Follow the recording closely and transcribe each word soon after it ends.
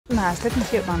nice. Let me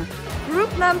see it, man.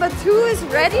 Group number 2 is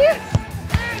ready.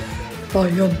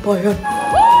 Bayern, Bayern.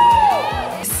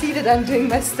 Seated, I'm doing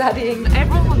my studying.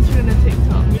 Everyone's doing a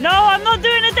TikTok. No, I'm not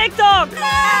doing a TikTok!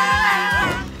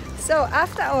 So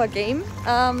after our game,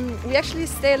 we actually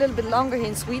stay a little bit longer here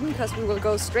in Sweden because we will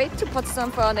go straight to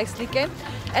Potsdam for our next league game.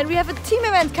 And we have a team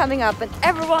event coming up and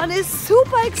everyone is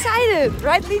super excited.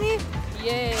 Right, Lini?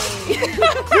 Yay!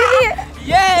 Really?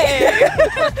 Yay!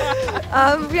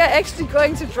 We are actually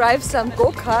going to drive some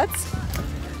go-karts.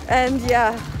 And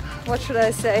yeah, what should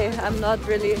I say? I'm not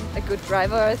really a good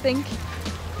driver, I think.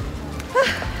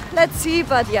 Let's see,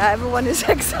 but yeah, everyone is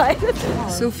excited.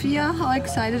 Sophia, how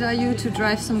excited are you to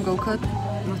drive some go-kart?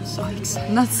 Not so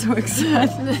excited. Not so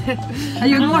excited. Are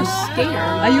you more scared.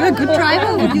 Are you a good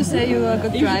driver? Would you say you're a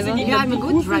good driver? Yeah, I'm a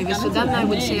good driver, so then I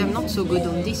would say I'm not so good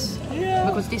on this.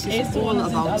 Because this is all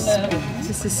about speed.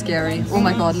 This is scary. Oh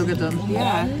my god, look at them.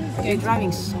 Yeah, you're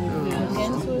driving so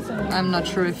fast. I'm not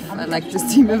sure if I like this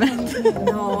team event.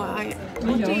 No,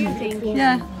 what do you think?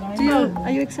 Yeah.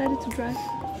 Are you excited to drive?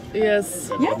 Yes.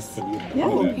 Yes? Yeah.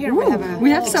 Oh, here We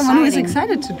have someone who is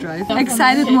excited to drive.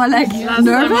 Excited, more like Last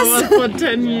nervous? time I was for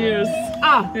 10 years.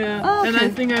 Ah! Yeah. Oh, okay. And I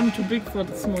think I'm too big for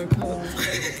the small car.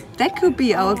 That could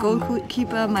be. Our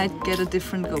goalkeeper might get a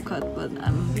different go-kart, but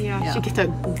Yeah, she get a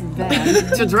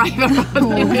van to drive around.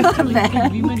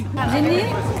 Lini,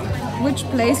 which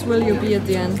place will you be at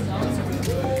the end?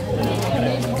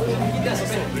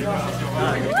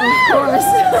 Of course.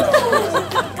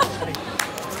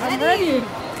 I'm ready.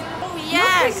 Oh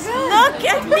yes! Look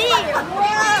at me!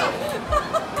 Wow!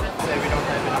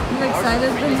 You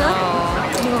excited, Linda?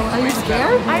 No. Are you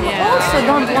scared? I also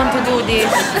don't want to do this.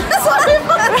 Sorry.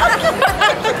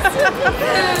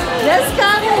 Yes,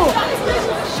 Caro.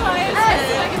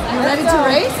 You ready to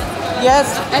race? Yes.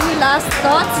 Any last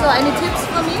thoughts or any tips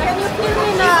for me? Can you feel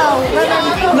me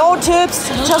now? No tips,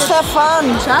 just have fun.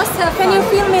 Just have fun. Can you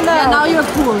feel me now? Yeah, now you're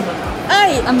cool.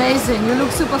 Hey! Amazing. You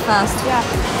look super fast. Yeah.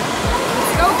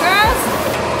 Let's go, girls.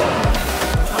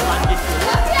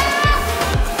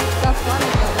 Have fun.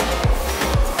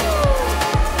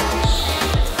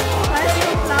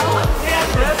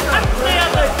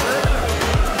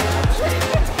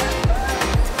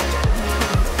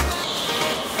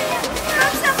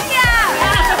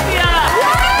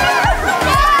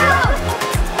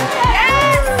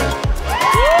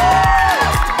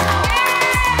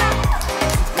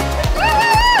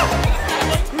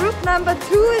 Number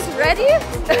 2 is ready.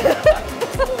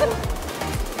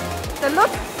 The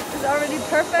look is already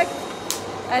perfect.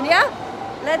 And yeah,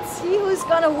 let's see who's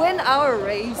gonna win our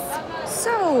race.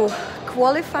 So,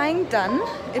 qualifying done.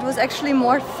 It was actually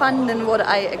more fun than what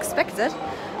I expected.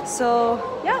 So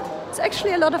yeah, it's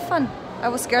actually a lot of fun. I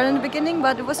was scared in the beginning,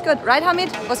 but it was good. Right,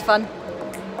 Hamid? It was fun.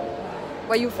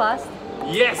 Were you fast?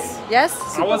 Yes. Yes?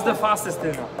 I was the fastest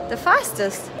dinner. The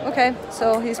fastest? Okay,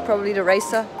 so he's probably the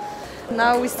racer.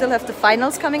 Now we still have the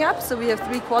finals coming up, so we have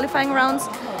 3 qualifying rounds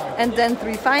and then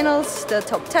 3 finals, the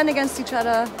top 10 against each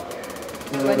other,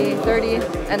 20, 30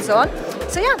 and so on.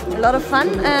 So yeah, a lot of fun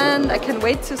and I can't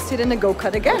wait to sit in a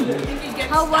go-kart again.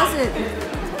 How was it?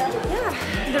 Yeah,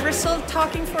 the result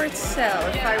talking for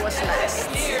itself. I was last.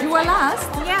 You were last?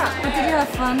 Yeah. But did you have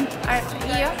fun?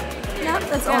 Yeah. Yeah,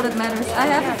 that's all that matters. I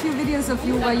have a few videos of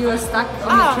you where you were stuck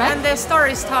on the track. And the star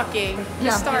is talking. The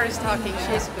Yeah. star is talking.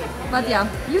 She's good. But yeah,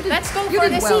 you did. Let's go you for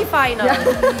did the well. C-final. Yeah.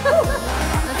 Let's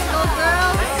go,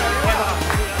 girls.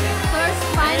 First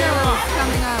finals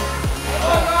coming up.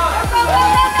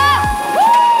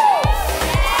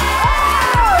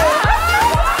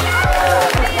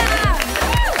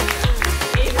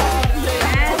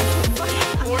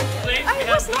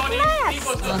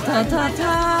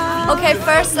 Okay,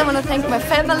 first I want to thank my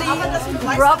family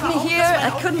who brought me here. I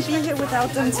couldn't be here without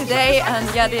them today, and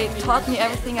yeah, they taught me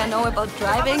everything I know about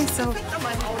driving. So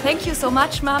thank you so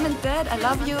much, Mom and Dad. I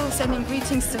love you. Sending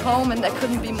greetings to home, and I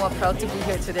couldn't be more proud to be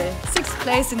here today. 6th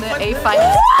place in the A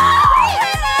finals.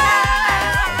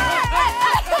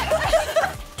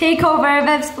 Take over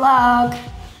Vev's vlog.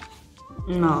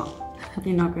 No,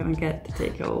 you're not gonna get to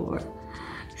take over.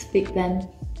 Speak then.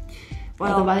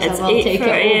 Well, otherwise it's I won't take it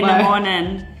 8:30 in the over.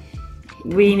 morning.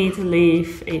 We need to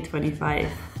leave 8:25.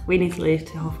 We need to leave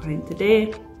to Hoffenheim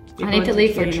today. I need to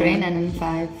leave for training in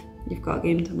 5. You've got a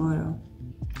game tomorrow.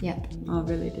 Yep. Oh,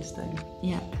 really? This time?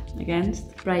 Yep. Against?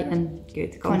 Brighton.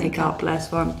 Good. Conti Conti Cup,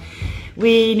 last one.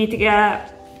 We need to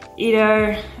get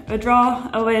either a draw,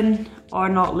 a win, or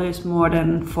not lose more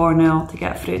than 4-0 to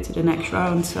get through to the next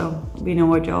round. So we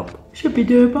know our job. Should be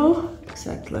doable.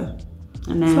 Exactly.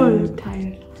 And then. So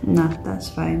tired. Nah, that's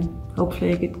fine.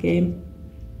 Hopefully a good game.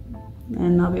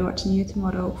 And I'll be watching you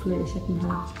tomorrow, hopefully the second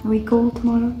half. Are we goal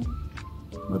tomorrow?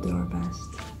 we'll do our best.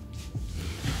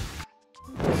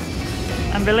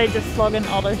 I'm really just flogging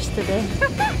others today.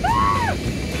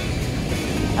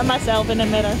 And myself in the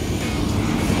middle.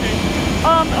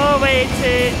 On our way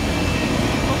to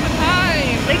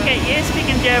Hoffenheim. look at you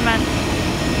speaking German.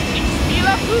 Ich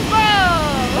spiele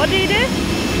Fußball. What do you do?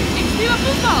 Ich spiele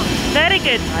Fußball. Very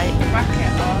good. Right.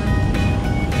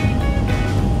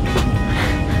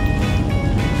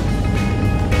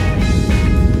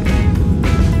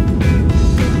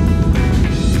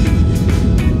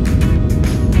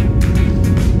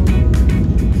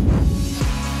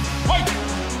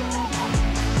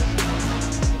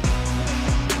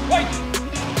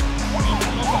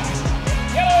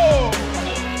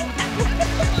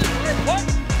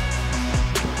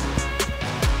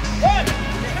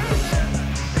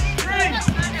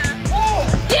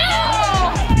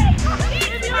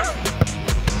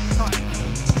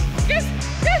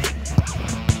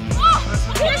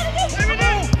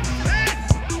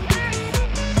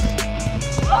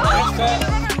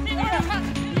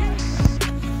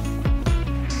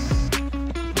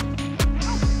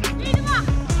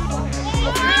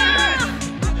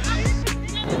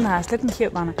 Nah, it's looking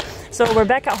cute, Mana. So we're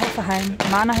back at Hoffenheim.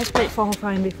 Mana has played for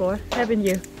Hoffenheim before, haven't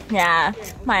you? Yeah,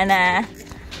 meine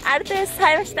altes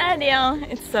Heimstadion.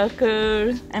 It's so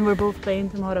cool. And we're both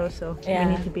playing tomorrow, so Yeah.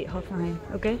 we need to beat Hoffenheim,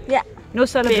 okay? Yeah. No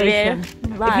celebration.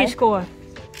 will. If Why? you score,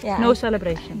 Yeah. no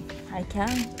celebration. I can.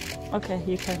 Okay,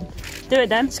 you can. Do it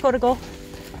then, score a goal.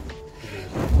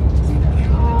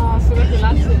 Oh, so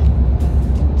relaxing.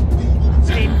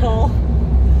 Painful.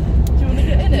 Do you want to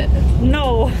get in it?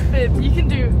 No. Babe, you can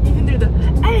do the.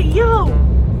 Hey yo!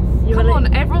 You Come will-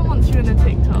 on, everyone wants you in a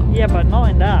TikTok. Yeah, but not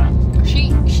in that.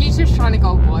 She's just trying to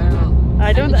go viral.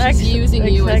 I don't And she's actually using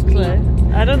you as exactly.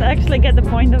 I don't actually get the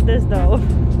point of this though.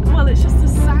 Well, it's just a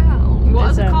sound. What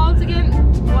Is is it it? called again?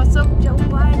 What's up, Joe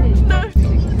Biden? No.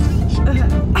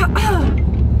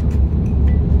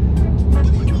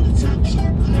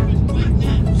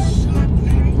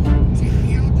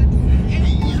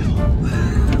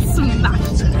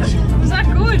 Smashed it. Was that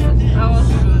good? That was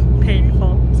good.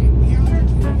 Painful.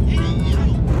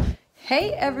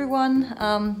 Hey everyone!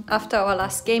 After our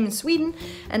last game in Sweden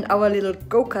and our little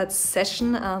go-kart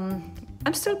session,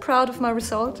 I'm still proud of my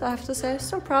result, I have to say,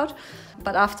 still proud.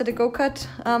 But after the go-kart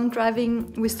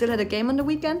driving, we still had a game on the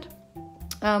weekend.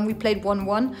 We played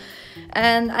 1-1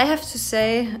 and I have to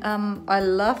say I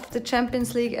love the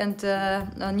Champions League and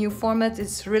the new format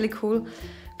is really cool,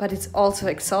 but it's also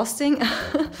exhausting.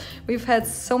 We've had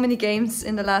so many games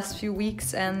in the last few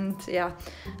weeks and yeah,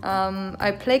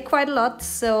 I play quite a lot,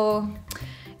 so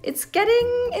it's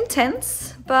getting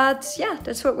intense, but yeah,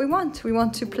 that's what we want. We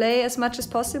want to play as much as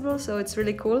possible, so it's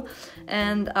really cool.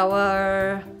 And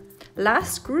our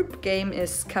last group game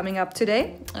is coming up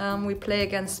today. We play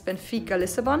against Benfica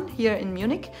Lisbon here in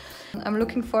Munich. I'm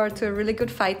looking forward to a really good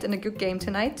fight and a good game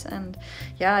tonight. And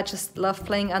yeah, I just love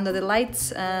playing under the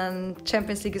lights, and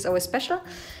Champions League is always special.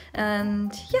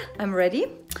 And yeah, I'm ready.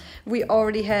 We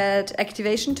already had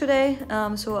activation today,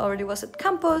 so I already was at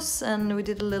campus and we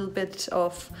did a little bit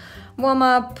of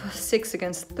warm-up, 6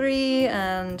 against 3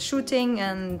 and shooting,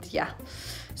 and yeah.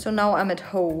 So now I'm at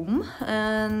home,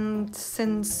 and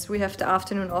since we have the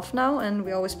afternoon off now and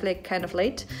we always play kind of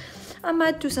late, I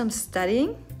might do some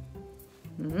studying.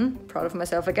 Proud of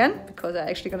myself again, because I'm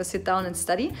actually gonna sit down and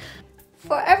study.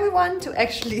 For everyone to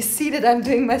actually see that I'm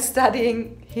doing my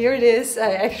studying, here it is,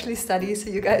 I actually study, so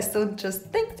you guys don't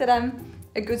just think that I'm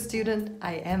a good student.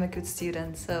 I am a good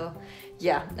student, so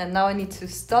yeah. And now I need to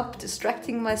stop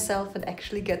distracting myself and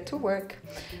actually get to work.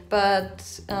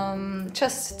 But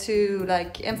just to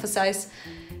like emphasize,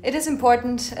 it is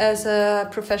important as a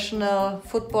professional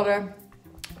footballer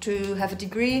to have a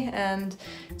degree and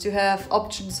to have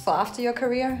options for after your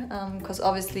career, because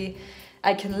obviously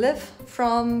I can live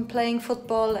from playing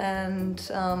football and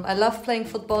I love playing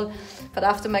football, but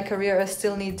after my career I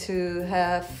still need to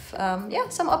have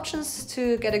some options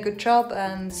to get a good job.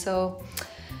 And so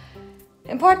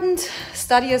important,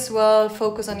 study as well,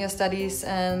 focus on your studies,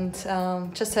 and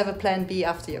just have a plan B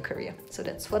after your career. So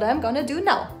that's what I'm gonna do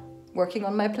now, working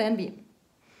on my plan B.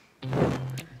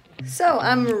 So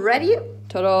I'm ready.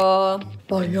 Ta-da!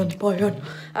 Bayern, Bayern.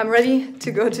 I'm ready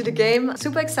to go to the game.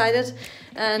 Super excited.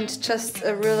 And just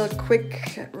a real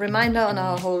quick reminder on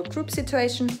our whole group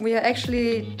situation. We are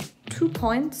actually 2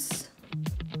 points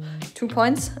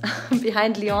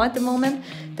behind Lyon at the moment.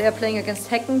 They are playing against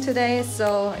Hecken today,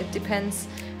 so it depends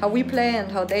how we play and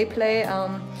how they play.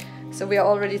 So we are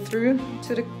already through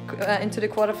to the into the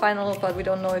quarterfinal, but we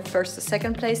don't know if first or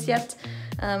second place yet.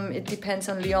 It depends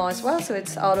on Lyon as well, so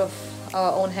it's out of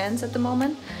our own hands at the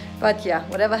moment. But yeah,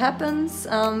 whatever happens,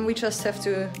 we just have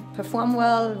to perform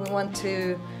well. We want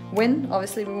to win.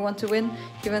 Obviously we want to win.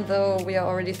 Even though we are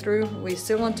already through, we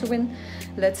still want to win.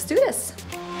 Let's do this.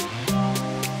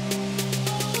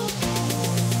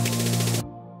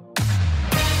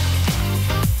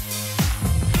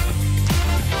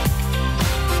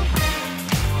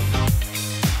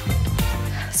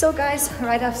 So guys,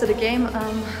 right after the game,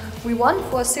 we won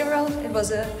 4-0. It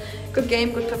was a good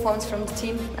game, good performance from the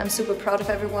team. I'm super proud of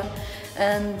everyone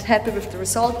and happy with the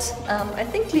result. I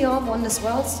think Lyon won as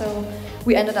well, so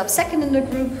we ended up second in the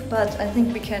group, but I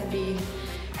think we can be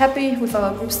happy with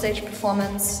our group stage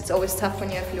performance. It's always tough when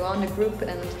you have Lyon in the group,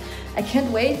 and I can't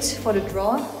wait for the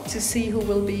draw to see who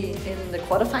will be in the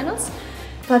quarterfinals.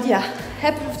 But yeah,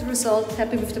 happy with the result,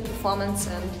 happy with the performance,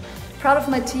 and proud of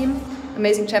my team.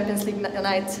 Amazing Champions League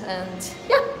night, and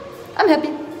yeah, I'm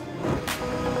happy.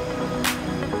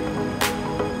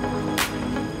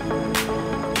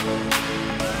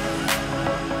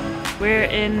 We're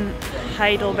in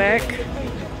Heidelberg,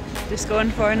 just going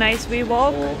for a nice wee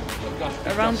walk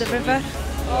around the river.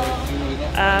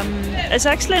 It's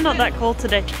actually not that cold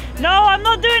today. No, I'm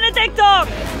not doing a TikTok!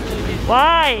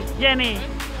 Why, Jenny?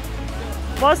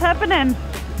 What's happening?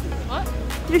 What?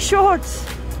 Your shorts?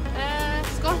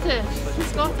 Scottish.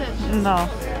 Scottish. No.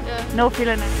 Yeah. No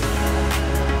feeling it.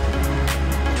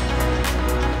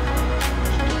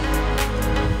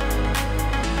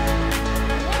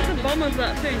 What the bomb was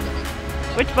that thing?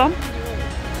 Which bomb?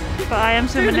 But I am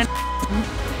swimming in.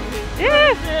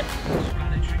 Yeah!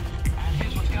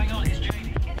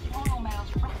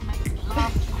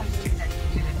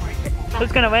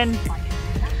 Who's gonna win?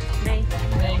 Me.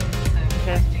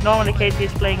 Okay. Normally Katie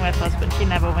is playing with us, but she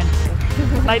never wins.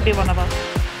 So might be one of us.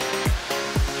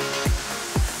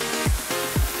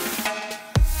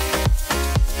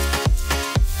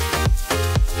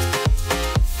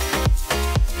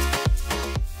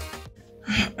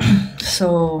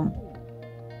 So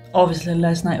obviously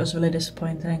last night was really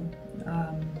disappointing.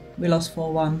 We lost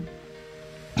 4-1.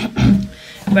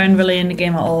 Weren't really in the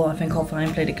game at all. I think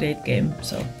Hoffenheim played a great game,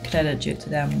 so credit due to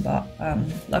them. But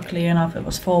luckily enough, it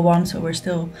was 4-1, so we're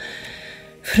still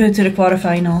through to the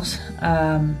quarterfinals.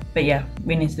 But yeah,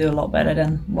 we need to do a lot better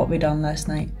than what we done last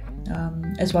night.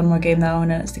 It's one more game now, and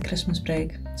then it's the Christmas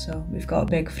break. So we've got a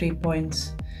big 3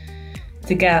 points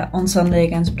to get on Sunday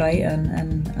against Brighton,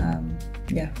 and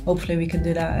yeah, hopefully we can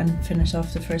do that and finish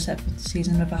off the first half of the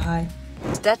season with a high.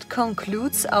 That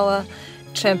concludes our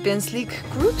Champions League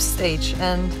group stage,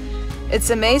 and it's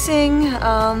amazing.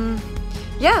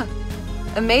 Yeah,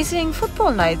 amazing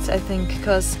football nights, I think,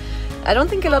 because I don't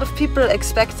think a lot of people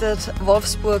expected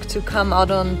Wolfsburg to come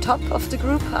out on top of the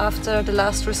group after the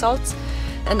last results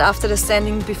and after the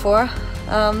standing before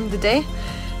the day.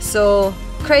 So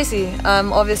crazy.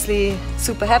 I'm obviously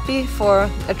super happy for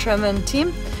a German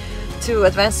team to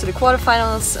advance to the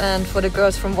quarterfinals, and for the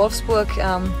girls from Wolfsburg,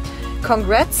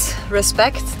 congrats,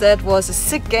 respect. That was a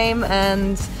sick game,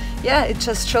 and yeah, it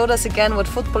just showed us again what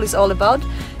football is all about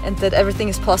and that everything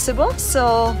is possible.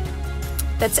 So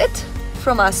that's it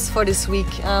from us for this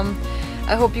week.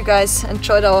 I hope you guys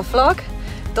enjoyed our vlog.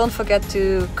 Don't forget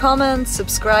to comment,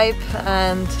 subscribe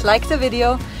and like the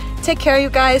video. Take care you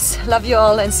guys, love you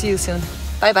all and see you soon.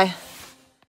 Bye bye.